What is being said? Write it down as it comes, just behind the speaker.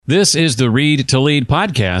This is the Read to Lead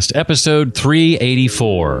podcast, episode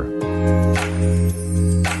 384.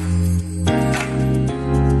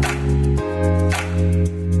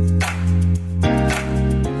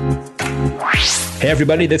 Hey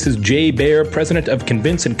everybody, this is Jay Baer, president of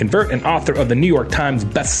Convince and Convert and author of the New York Times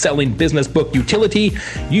best-selling business book, Utility.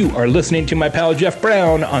 You are listening to my pal Jeff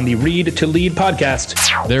Brown on the Read to Lead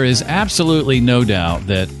podcast. There is absolutely no doubt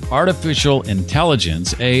that artificial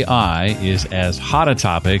intelligence, AI, is as hot a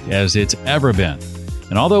topic as it's ever been.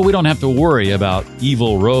 And although we don't have to worry about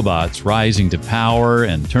evil robots rising to power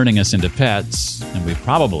and turning us into pets, and we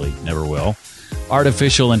probably never will,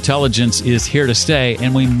 artificial intelligence is here to stay,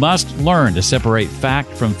 and we must learn to separate fact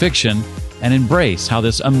from fiction and embrace how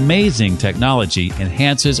this amazing technology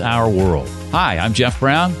enhances our world. Hi, I'm Jeff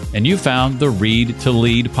Brown, and you found the Read to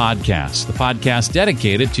Lead podcast, the podcast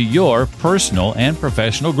dedicated to your personal and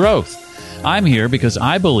professional growth. I'm here because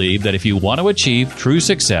I believe that if you want to achieve true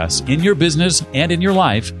success in your business and in your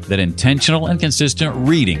life, that intentional and consistent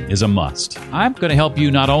reading is a must. I'm going to help you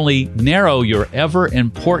not only narrow your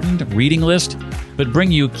ever-important reading list, but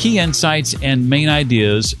bring you key insights and main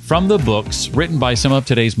ideas from the books written by some of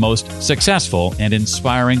today's most successful and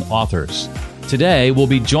inspiring authors. Today, we'll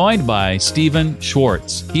be joined by Stephen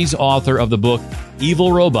Schwartz. He's author of the book,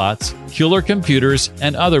 Evil Robots, Killer Computers,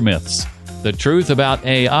 and Other Myths: The Truth About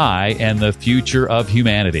AI and the Future of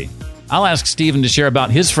Humanity. I'll ask Stephen to share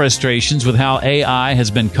about his frustrations with how AI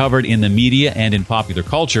has been covered in the media and in popular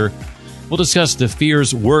culture. We'll discuss the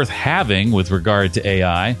fears worth having with regard to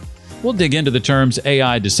AI. We'll dig into the terms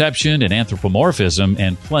AI deception and anthropomorphism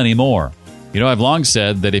and plenty more. You know, I've long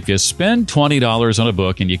said that if you spend $20 on a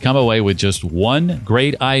book and you come away with just one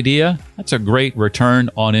great idea, that's a great return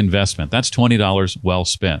on investment. That's $20 well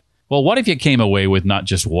spent. Well, what if you came away with not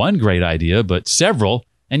just one great idea, but several,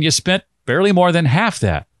 and you spent barely more than half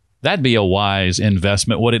that? That'd be a wise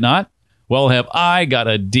investment, would it not? Well, have I got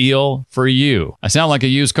a deal for you? I sound like a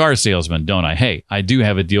used car salesman, don't I? Hey, I do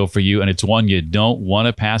have a deal for you, and it's one you don't want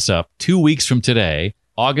to pass up. 2 weeks from today,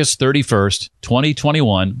 August 31st,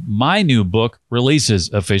 2021, my new book releases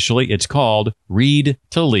officially. It's called Read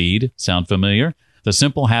to Lead. Sound familiar? The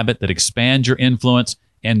simple habit that expands your influence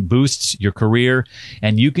and boosts your career,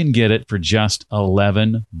 and you can get it for just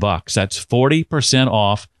 $11. That's 40%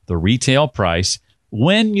 off the retail price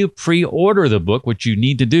when you pre-order the book, which you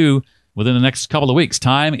need to do within the next couple of weeks.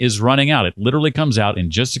 Time is running out. It literally comes out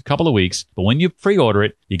in just a couple of weeks, but when you pre-order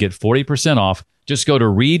it, you get 40% off. Just go to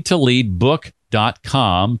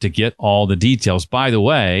readtoleadbook.com to get all the details. By the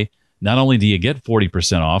way, not only do you get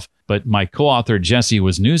 40% off, but my co-author Jesse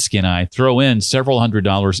Wisniewski and I throw in several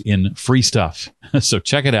 $100s in free stuff. So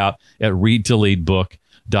check it out at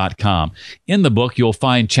readtoleadbook.com. In the book, you'll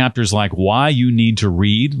find chapters like why you need to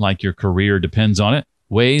read like your career depends on it,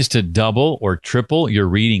 ways to double or triple your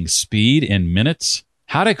reading speed in minutes,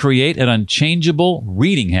 how to create an unchangeable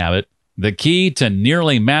reading habit, the key to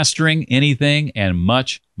nearly mastering anything, and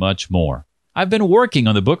much, much more. I've been working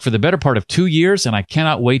on the book for the better part of 2 years, and I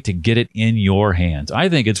cannot wait to get it in your hands. I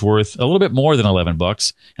think it's worth a little bit more than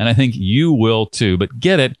 $11, and I think you will too. But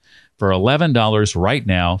get it for $11 right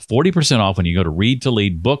now, 40% off when you go to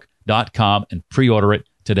readtoleadbook.com and pre-order it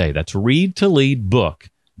today. That's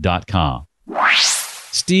readtoleadbook.com.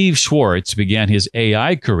 Steve Schwartz began his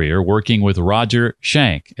AI career working with Roger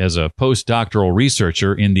Schank as a postdoctoral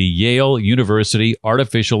researcher in the Yale University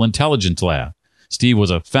Artificial Intelligence Lab. Steve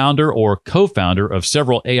was a founder or co-founder of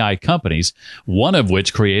several AI companies, one of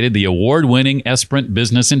which created the award-winning Esperant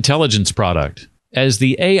Business Intelligence product. As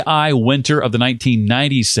the AI winter of the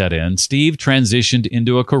 1990s set in, Steve transitioned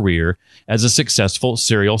into a career as a successful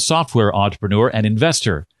serial software entrepreneur and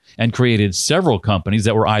investor, and created several companies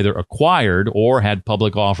that were either acquired or had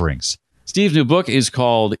public offerings. Steve's new book is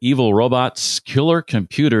called Evil Robots, Killer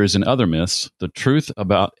Computers, and Other Myths: The Truth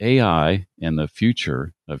About AI and the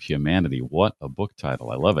Future of Humanity. What a book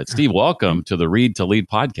title. I love it. Steve, welcome to the Read to Lead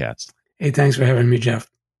podcast. Hey, thanks for having me, Jeff.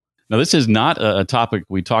 Now, this is not a topic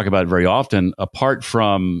we talk about very often, apart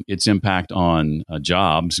from its impact on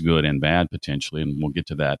jobs, good and bad, potentially, and we'll get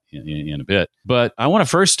to that in a bit. But I want to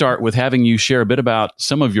first start with having you share a bit about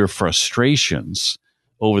some of your frustrations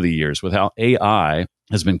over the years with how AI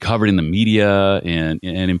has been covered in the media and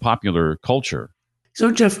in popular culture. So,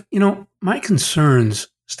 Jeff, my concerns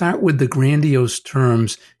start with the grandiose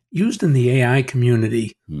terms used in the AI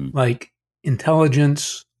community, like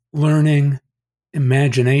intelligence, learning,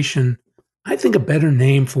 imagination. I think a better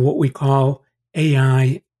name for what we call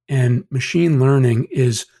AI and machine learning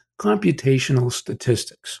is computational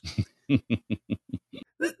statistics.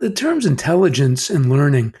 The terms intelligence and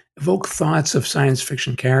learning evoke thoughts of science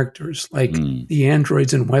fiction characters like the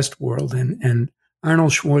androids in Westworld and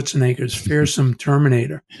Arnold Schwarzenegger's fearsome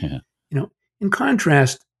Terminator. Yeah. In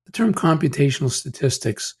contrast, the term computational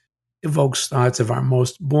statistics evokes thoughts of our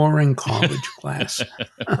most boring college class.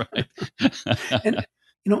 and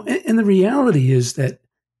and the reality is that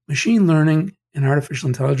machine learning and artificial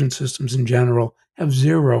intelligence systems in general have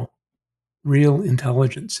zero real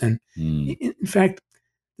intelligence. And in fact,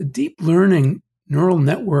 the deep learning neural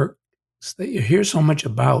networks that you hear so much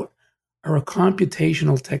about are a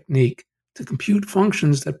computational technique to compute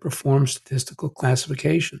functions that perform statistical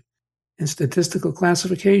classification. And statistical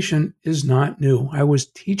classification is not new. I was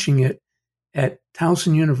teaching it at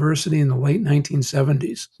Towson University in the late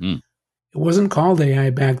 1970s. It wasn't called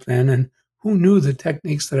AI back then, and who knew the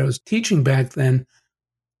techniques that I was teaching back then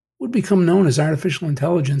would become known as artificial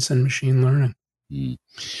intelligence and machine learning.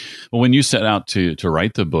 Well, when you set out to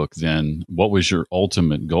write the book, then what was your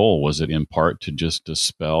ultimate goal? Was it in part to just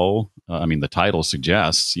dispel? The title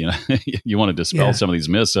suggests you want to dispel some of these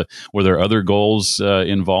myths. Were there other goals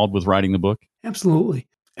involved with writing the book? Absolutely.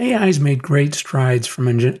 AI has made great strides from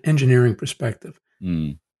an engineering perspective.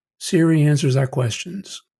 Siri answers our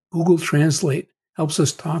questions. Google Translate helps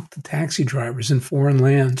us talk to taxi drivers in foreign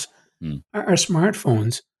lands. Our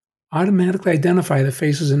smartphones automatically identify the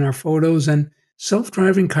faces in our photos, and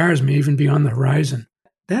self-driving cars may even be on the horizon.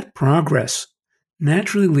 That progress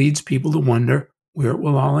naturally leads people to wonder where it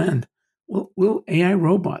will all end. Will AI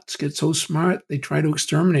robots get so smart they try to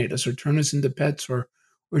exterminate us or turn us into pets or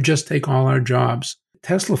just take all our jobs?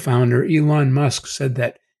 Tesla founder Elon Musk said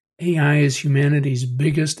that AI is humanity's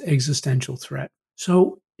biggest existential threat.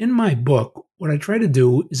 So in my book, what I try to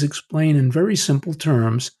do is explain in very simple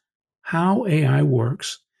terms how AI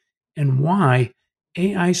works and why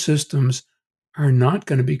AI systems are not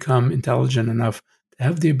going to become intelligent enough to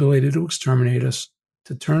have the ability to exterminate us,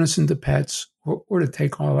 to turn us into pets, or to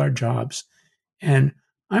take all our jobs. And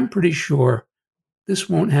I'm pretty sure this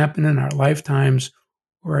won't happen in our lifetimes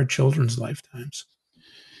or our children's lifetimes.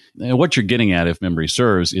 And what you're getting at, if memory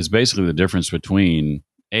serves, is basically the difference between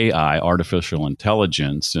AI, artificial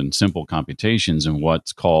intelligence, and simple computations, and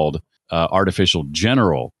what's called artificial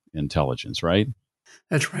general intelligence, right?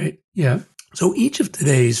 That's right. Yeah. So each of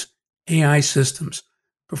today's AI systems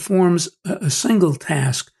performs a single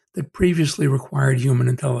task that previously required human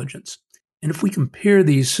intelligence. And if we compare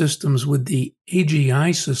these systems with the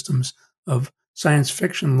AGI systems of science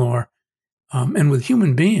fiction lore and with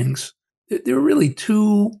human beings, there are really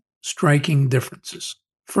two striking differences.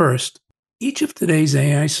 First, each of today's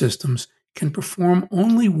AI systems can perform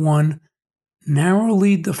only one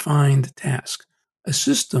narrowly defined task. A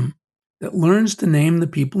system that learns to name the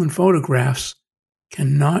people in photographs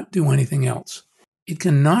cannot do anything else. It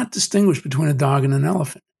cannot distinguish between a dog and an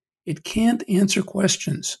elephant. It can't answer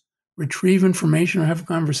questions, retrieve information, or have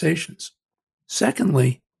conversations.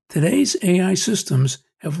 Secondly, today's AI systems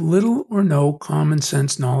have little or no common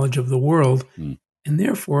sense knowledge of the world and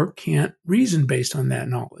therefore can't reason based on that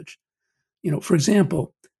knowledge. For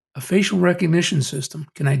example, a facial recognition system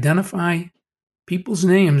can identify people's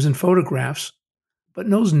names in photographs, but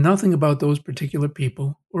knows nothing about those particular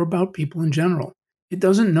people or about people in general. It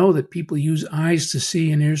doesn't know that people use eyes to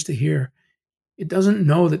see and ears to hear. It doesn't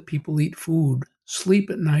know that people eat food, sleep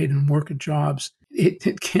at night, and work at jobs.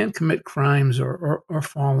 It can't commit crimes or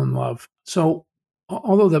fall in love. So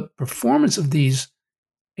although the performance of these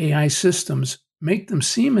AI systems make them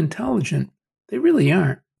seem intelligent, they really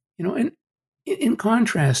aren't. And in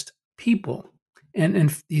contrast, people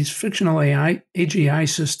and these fictional AGI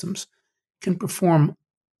systems can perform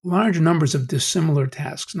large numbers of dissimilar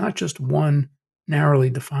tasks, not just one narrowly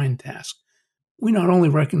defined task. We not only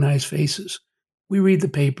recognize faces, we read the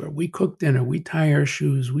paper, we cook dinner, we tie our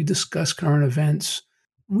shoes, we discuss current events,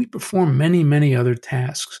 we perform many, many other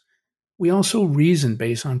tasks. We also reason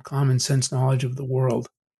based on common sense knowledge of the world.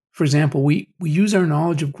 For example, we use our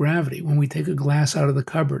knowledge of gravity when we take a glass out of the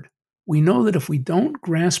cupboard. We know that if we don't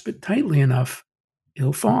grasp it tightly enough,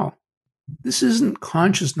 it'll fall. This isn't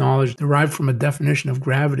conscious knowledge derived from a definition of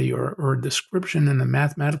gravity or a description in a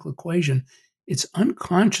mathematical equation. It's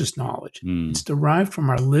unconscious knowledge. It's derived from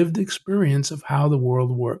our lived experience of how the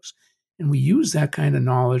world works. And we use that kind of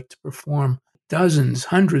knowledge to perform dozens,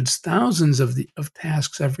 hundreds, thousands of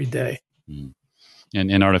tasks every day.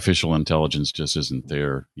 And artificial intelligence just isn't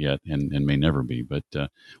there yet and may never be. But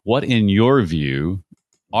what, in your view,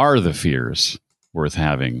 are the fears worth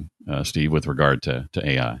having, Steve, with regard to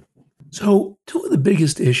AI? So two of the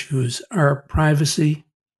biggest issues are privacy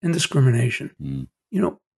and discrimination.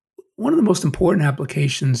 One of the most important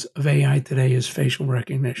applications of AI today is facial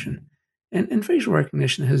recognition. And facial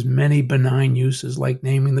recognition has many benign uses, like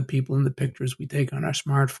naming the people in the pictures we take on our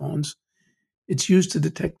smartphones. It's used to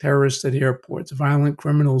detect terrorists at airports, violent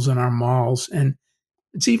criminals in our malls, and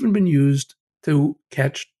it's even been used to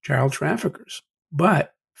catch child traffickers.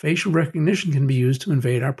 But facial recognition can be used to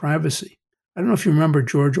invade our privacy. I don't know if you remember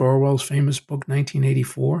George Orwell's famous book,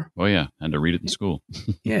 1984. Oh, yeah. And to read it in school.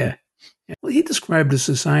 Yeah. Well, he described a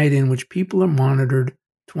society in which people are monitored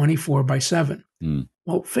 24/7.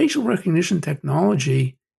 Well, facial recognition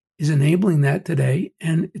technology is enabling that today,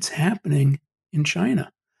 and it's happening in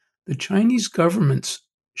China. The Chinese government's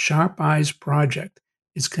Sharp Eyes project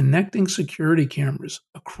is connecting security cameras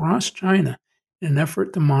across China in an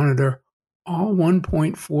effort to monitor all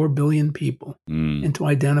 1.4 billion people and to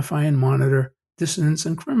identify and monitor dissidents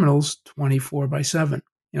and criminals 24/7.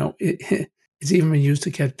 It's even been used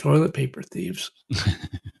to catch toilet paper thieves.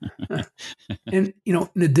 And, in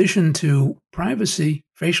addition to privacy,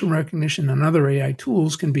 facial recognition and other AI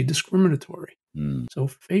tools can be discriminatory. So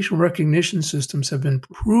facial recognition systems have been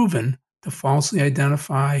proven to falsely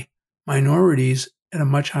identify minorities at a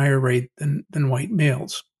much higher rate than white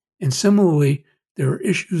males. And similarly, there are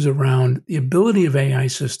issues around the ability of AI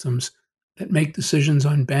systems that make decisions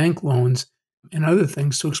on bank loans and other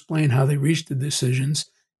things to explain how they reach the decisions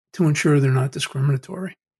to ensure they're not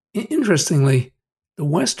discriminatory. Interestingly, the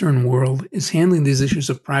Western world is handling these issues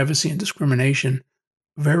of privacy and discrimination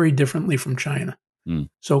very differently from China.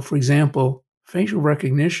 So, for example, facial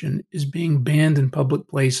recognition is being banned in public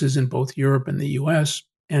places in both Europe and the US,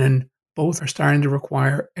 and both are starting to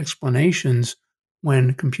require explanations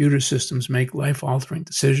when computer systems make life-altering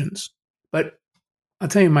decisions. But I'll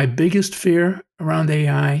tell you, my biggest fear around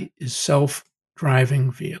AI is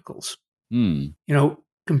self-driving vehicles.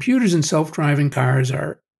 Computers in self-driving cars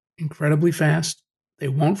are incredibly fast, they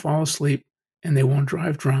won't fall asleep, and they won't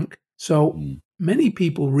drive drunk. So many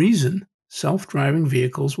people reason self-driving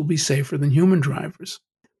vehicles will be safer than human drivers,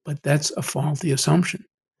 but that's a faulty assumption.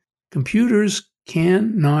 Computers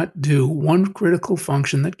cannot do one critical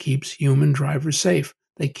function that keeps human drivers safe.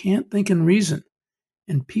 They can't think and reason.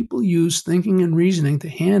 And people use thinking and reasoning to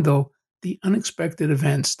handle the unexpected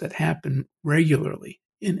events that happen regularly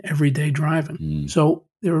in everyday driving. So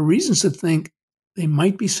there are reasons to think they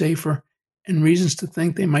might be safer and reasons to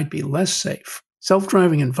think they might be less safe.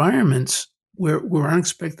 Self-driving environments where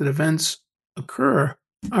unexpected events occur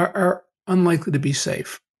are unlikely to be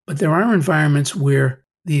safe. But there are environments where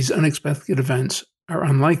these unexpected events are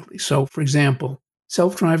unlikely. So, for example,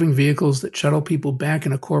 self-driving vehicles that shuttle people back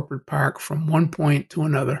in a corporate park from one point to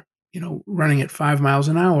another, running at 5 miles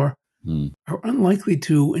an hour, are unlikely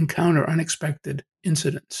to encounter unexpected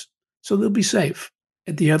incidents. So they'll be safe.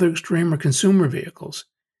 At the other extreme are consumer vehicles.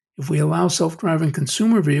 If we allow self-driving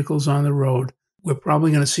consumer vehicles on the road, we're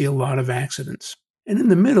probably going to see a lot of accidents. And in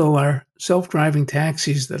the middle are self-driving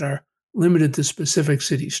taxis that are limited to specific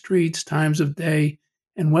city streets, times of day,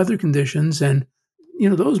 and weather conditions. And,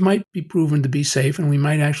 those might be proven to be safe, and we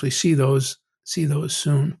might actually see those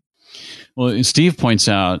soon. Well, Steve points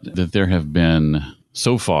out that there have been,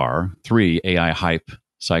 so far, 3 AI hype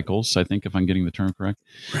cycles, I think, if I'm getting the term correct.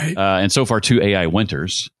 Right. And so far, 2 AI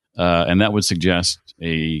winters. And that would suggest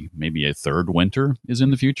maybe a third winter is in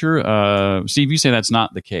the future. Steve, you say that's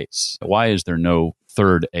not the case. Why is there no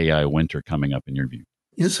third AI winter coming up in your view?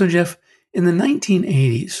 So, Jeff, in the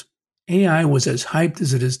 1980s, AI was as hyped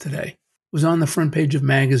as it is today. It was on the front page of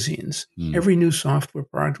magazines. Every new software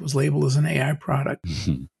product was labeled as an AI product,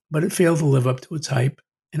 but it failed to live up to its hype,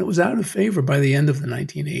 and it was out of favor by the end of the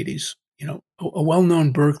 1980s. A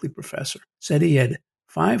well-known Berkeley professor said he had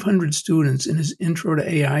 500 students in his Intro to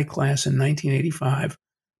AI class in 1985,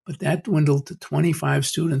 but that dwindled to 25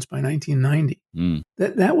 students by 1990.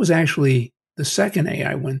 That was actually the second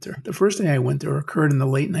AI winter. The first AI winter occurred in the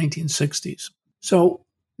late 1960s. So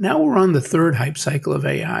now we're on the third hype cycle of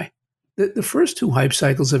AI. The first 2 hype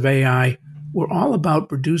cycles of AI were all about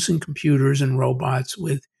producing computers and robots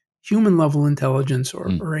with human-level intelligence or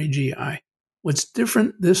AGI. What's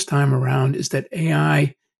different this time around is that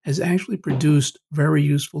AI has actually produced very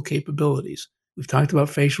useful capabilities. We've talked about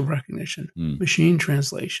facial recognition, machine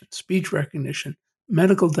translation, speech recognition,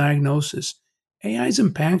 medical diagnosis. AI is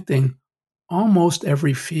impacting almost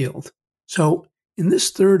every field. So in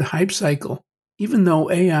this third hype cycle, even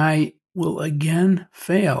though AI will again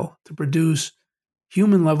fail to produce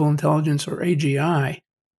human-level intelligence or AGI,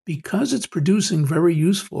 because it's producing very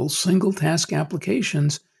useful single-task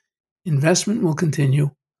applications, investment will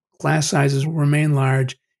continue, class sizes will remain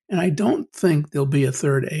large, and I don't think there'll be a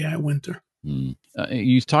third AI winter.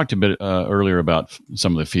 You talked a bit earlier about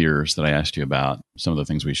some of the fears that I asked you about, some of the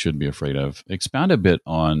things we should be afraid of. Expound a bit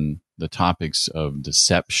on the topics of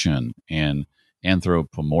deception and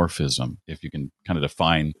anthropomorphism, if you can kind of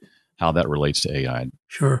define how that relates to AI.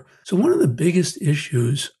 Sure. So one of the biggest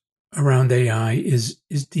issues around AI is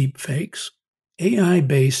deep fakes.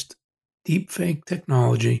 AI-based deepfake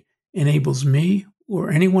technology enables me or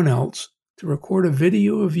anyone else to record a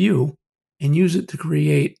video of you and use it to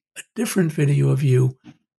create a different video of you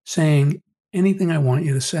saying anything I want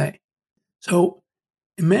you to say. So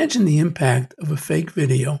imagine the impact of a fake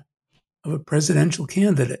video of a presidential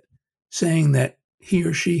candidate saying that he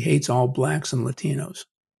or she hates all blacks and Latinos.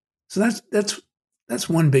 So that's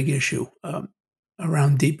one big issue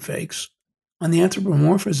around deepfakes. On the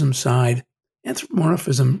anthropomorphism side,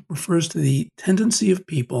 anthropomorphism refers to the tendency of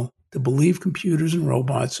people to believe computers and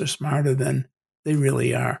robots are smarter than they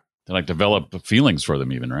really are. They like develop feelings for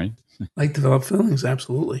them even, right? Like develop feelings,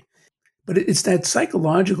 absolutely. But it's that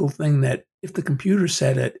psychological thing that if the computer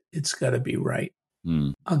said it, it's got to be right.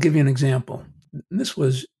 I'll give you an example. This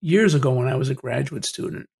was years ago when I was a graduate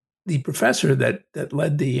student. The professor that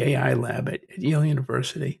led the AI lab at Yale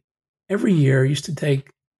University every year used to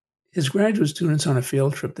take his graduate students on a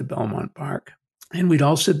field trip to Belmont Park. And we'd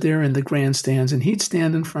all sit there in the grandstands, and he'd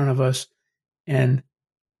stand in front of us and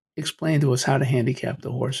explain to us how to handicap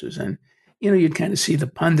the horses. And, you'd kind of see the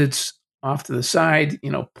pundits off to the side,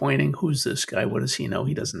 pointing, who's this guy? What does he know?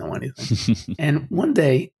 He doesn't know anything. And one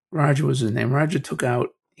day, Roger was his name. Roger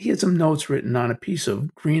he had some notes written on a piece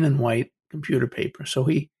of green and white computer paper. So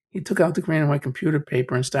he took out the green and white computer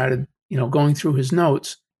paper and started, going through his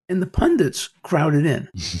notes. And the pundits crowded in.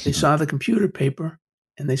 They saw the computer paper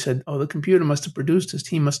and they said, oh, the computer must have produced this.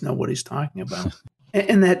 He must know what he's talking about.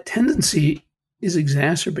 And that tendency is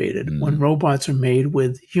exacerbated when robots are made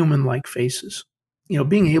with human-like faces.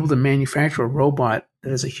 Being able to manufacture a robot that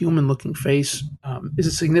has a human-looking face is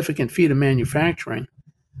a significant feat of manufacturing.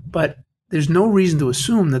 But there's no reason to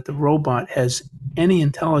assume that the robot has any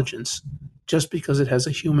intelligence just because it has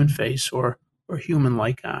a human face or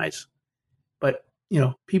human-like eyes. But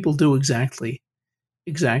people do exactly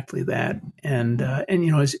that, and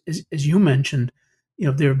as you mentioned,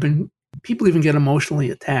 there have been people even get emotionally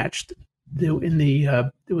attached. There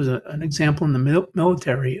was an example in the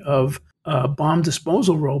military of bomb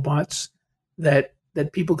disposal robots that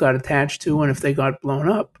people got attached to, and if they got blown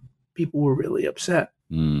up, people were really upset.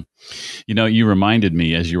 You reminded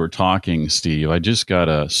me as you were talking, Steve. I just got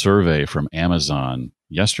a survey from Amazon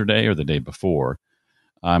yesterday or the day before.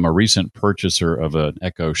 I'm a recent purchaser of an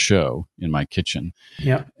Echo Show in my kitchen.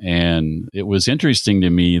 Yeah. And it was interesting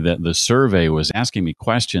to me that the survey was asking me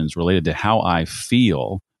questions related to how I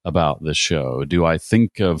feel about the show. Do I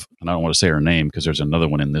think of, and I don't want to say her name because there's another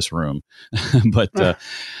one in this room, but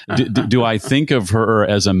do I think of her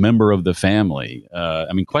as a member of the family?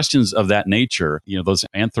 Questions of that nature, those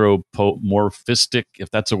anthropomorphistic,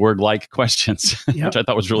 if that's a word, like questions, which I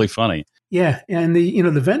thought was really funny. Yeah, and the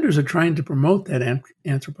vendors are trying to promote that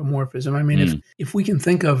anthropomorphism. If we can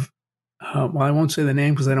think of, I won't say the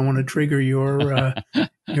name because I don't want to trigger your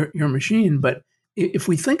machine, but if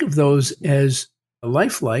we think of those as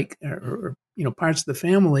lifelike or parts of the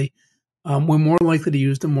family, we're more likely to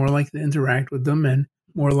use them, more likely to interact with them, and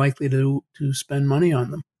more likely to spend money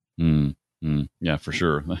on them. Yeah, for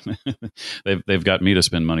sure. They've got me to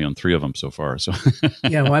spend money on 3 of them so far. So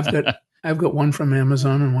yeah, well, I've got one from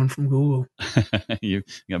Amazon and one from Google. You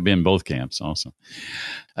got to be in both camps. Awesome.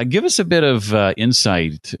 Give us a bit of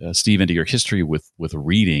insight, Steve, into your history with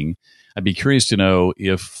reading. I'd be curious to know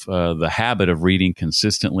if the habit of reading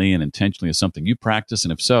consistently and intentionally is something you practice,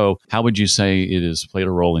 and if so, how would you say it has played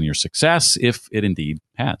a role in your success, if it indeed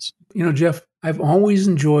has? Jeff, I've always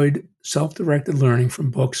enjoyed self-directed learning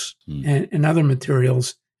from books and other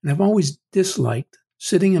materials, and I've always disliked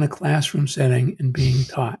sitting in a classroom setting and being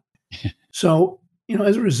taught. So,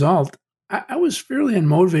 as a result, I was fairly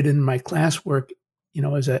unmotivated in my classwork,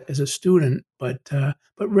 as a student, but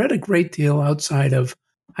read a great deal outside of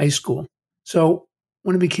high school. So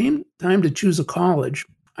when it became time to choose a college,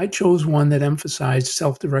 I chose one that emphasized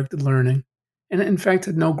self-directed learning and in fact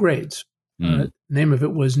had no grades. The name of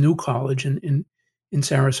it was New College in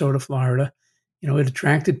Sarasota, Florida. It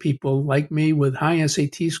attracted people like me with high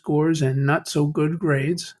SAT scores and not so good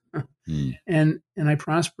grades. And I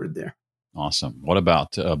prospered there. Awesome. What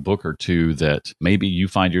about a book or two that maybe you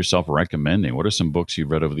find yourself recommending? What are some books you've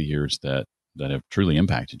read over the years that have truly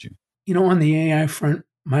impacted you? On the AI front,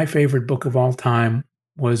 my favorite book of all time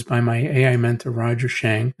was by my AI mentor, Roger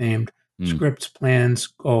Shang, named Scripts, Plans,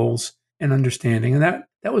 Goals, and Understanding. And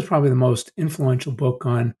that was probably the most influential book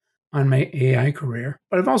on my AI career.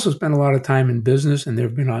 But I've also spent a lot of time in business, and there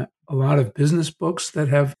have been a lot of business books that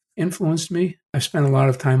have influenced me. I've spent a lot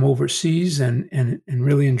of time overseas and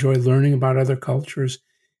really enjoy learning about other cultures.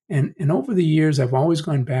 And over the years, I've always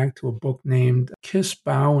gone back to a book named Kiss,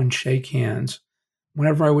 Bow, and Shake Hands.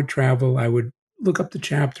 Whenever I would travel, I would look up the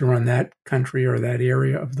chapter on that country or that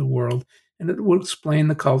area of the world, and it would explain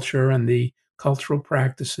the culture and the cultural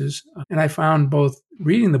practices. And I found both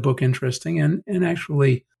reading the book interesting and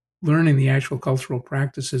actually learning the actual cultural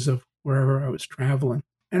practices of wherever I was traveling.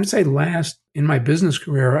 And I'd say last, in my business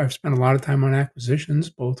career, I've spent a lot of time on acquisitions,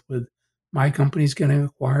 both with my companies getting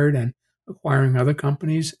acquired and acquiring other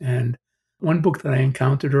companies. And one book that I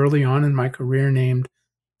encountered early on in my career named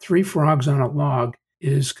Three Frogs on a Log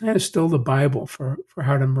is kind of still the Bible for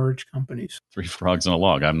how to merge companies. Three Frogs on a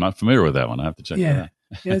Log. I'm not familiar with that one. I have to check that out.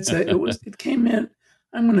 Yeah, it came in,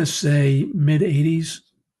 I'm going to say mid-'80s.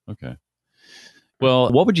 Okay.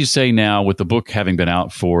 Well, what would you say now with the book having been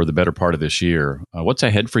out for the better part of this year? What's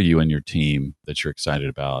ahead for you and your team that you're excited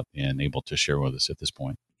about and able to share with us at this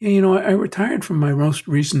point? Yeah, I retired from my most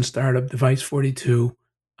recent startup, Device 42,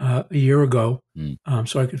 a year ago,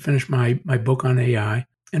 so I could finish my book on AI.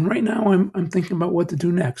 And right now, I'm thinking about what to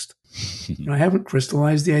do next. I haven't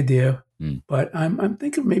crystallized the idea, but I'm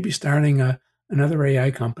thinking of maybe starting another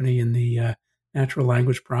AI company in the natural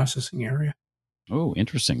language processing area. Oh,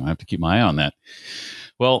 interesting. I have to keep my eye on that.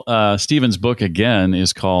 Well, Stephen's book, again,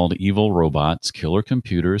 is called Evil Robots, Killer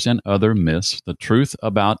Computers, and Other Myths, The Truth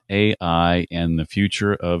About AI and the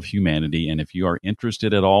Future of Humanity. And if you are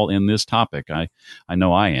interested at all in this topic, I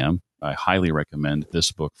know I am. I highly recommend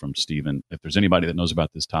this book from Stephen. If there's anybody that knows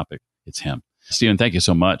about this topic, it's him. Stephen, thank you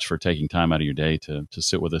so much for taking time out of your day to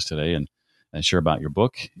sit with us today and share about your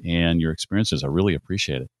book and your experiences. I really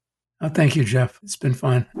appreciate it. Oh, thank you, Jeff. It's been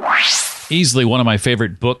fun. Easily one of my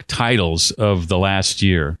favorite book titles of the last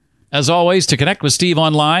year. As always, to connect with Steve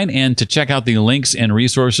online and to check out the links and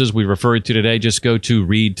resources we referred to today, just go to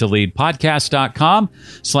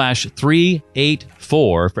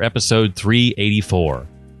readtoleadpodcast.com/384 for episode 384.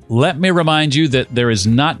 Let me remind you that there is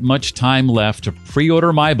not much time left to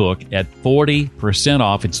pre-order my book at 40%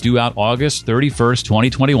 off. It's due out August 31st,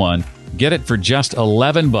 2021. Get it for just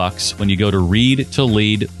 $11 when you go to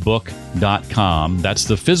readtoleadbook.com. That's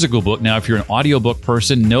the physical book. Now, if you're an audiobook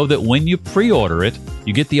person, know that when you pre-order it,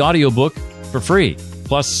 you get the audiobook for free,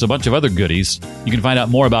 plus a bunch of other goodies. You can find out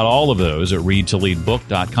more about all of those at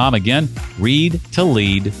readtoleadbook.com. Again,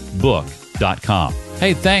 readtoleadbook.com.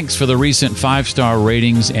 Hey, thanks for the recent 5-star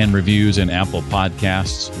ratings and reviews in Apple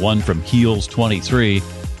Podcasts. One from Heels23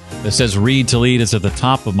 that says Read to Lead is at the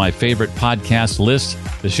top of my favorite podcast list.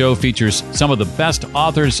 The show features some of the best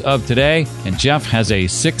authors of today, and Jeff has a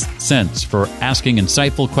sixth sense for asking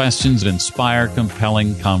insightful questions that inspire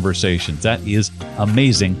compelling conversations. That is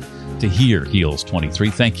amazing to hear,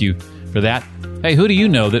 Heels23. Thank you for that. Hey, who do you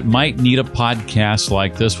know that might need a podcast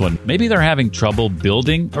like this one? Maybe they're having trouble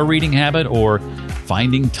building a reading habit or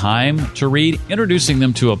finding time to read. Introducing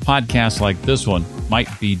them to a podcast like this one might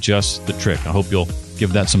be just the trick. I hope you'll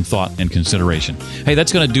give that some thought and consideration. Hey,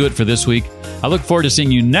 that's going to do it for this week. I look forward to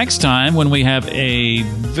seeing you next time when we have a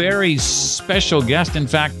very special guest. In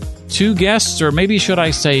fact, 2 guests, or maybe should I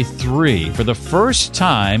say 3. For the first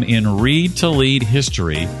time in Read to Lead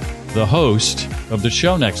history, the host of the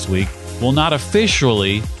show next week will not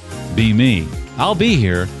officially be me. I'll be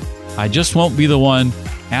here. I just won't be the one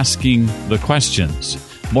asking the questions.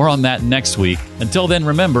 More on that next week. Until then,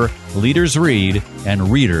 remember, leaders read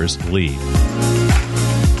and readers lead.